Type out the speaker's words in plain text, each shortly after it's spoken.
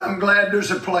I'm glad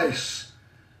there's a place.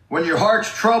 When your heart's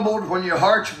troubled, when your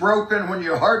heart's broken, when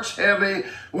your heart's heavy,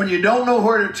 when you don't know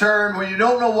where to turn, when you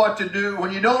don't know what to do,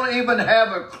 when you don't even have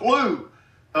a clue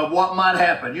of what might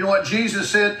happen. You know what Jesus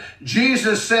said?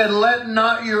 Jesus said, let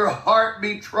not your heart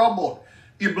be troubled.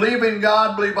 You believe in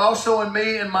God, believe also in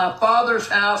me. In my Father's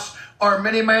house are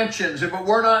many mansions. If it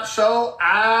were not so,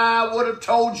 I would have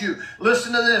told you.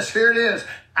 Listen to this. Here it is.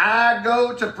 I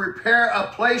go to prepare a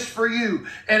place for you.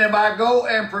 And if I go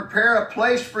and prepare a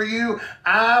place for you,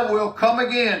 I will come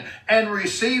again and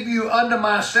receive you unto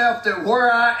myself, that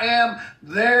where I am,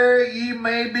 there ye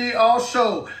may be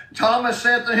also. Thomas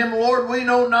said to him, Lord, we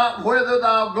know not whither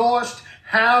thou goest.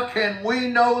 How can we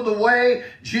know the way?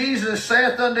 Jesus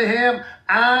saith unto him,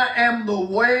 I am the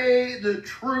way, the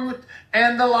truth,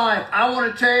 and the life. I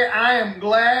want to tell you, I am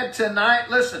glad tonight.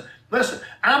 Listen,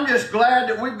 I'm just glad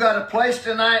that we've got a place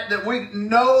tonight that we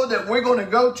know that we're going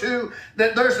to go to,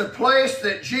 that there's a place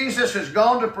that Jesus has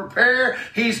gone to prepare.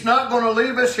 He's not going to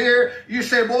leave us here. You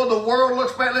say, boy, the world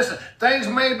looks bad. Listen, things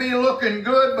may be looking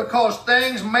good because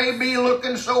things may be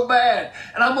looking so bad.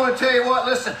 And I'm going to tell you what,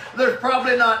 listen, there's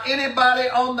probably not anybody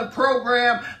on the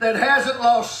program that hasn't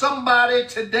lost somebody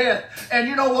to death. And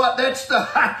you know what?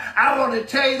 I want to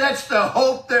tell you, that's the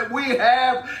hope that we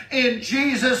have in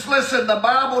Jesus. Listen, the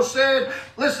Bible said,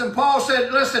 listen, Paul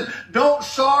said, listen, don't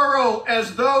sorrow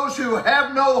as those who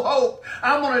have no hope.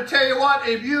 I'm going to tell you what,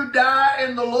 if you die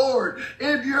in the Lord,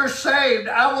 if you're saved,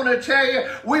 I want to tell you,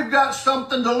 we've got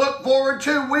something to look forward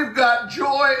to. We've got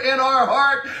joy in our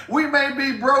heart. We may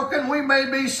be broken, we may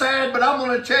be sad, but I'm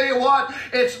going to tell you what,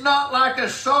 it's not like a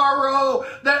sorrow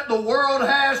that the world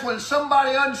has when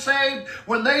somebody unsaved,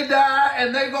 when they die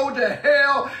and they go to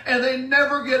hell and they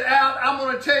never get out. I'm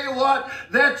going to tell you what,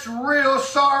 that's real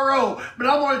sorrow. But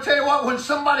I'm going to tell you what, when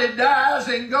somebody dies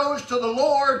and goes to the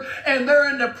Lord and they're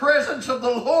in the presence of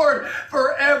the Lord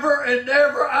forever and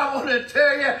ever, I want to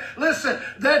tell you, listen,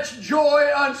 that's joy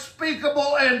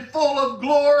unspeakable and full of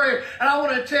glory. And I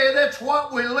want to tell you, that's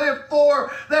what we live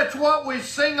for. That's what we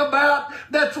sing about.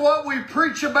 That's what we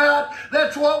preach about.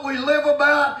 That's what we live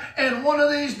about. And one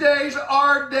of these days,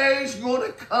 our day's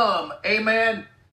going to come. Amen.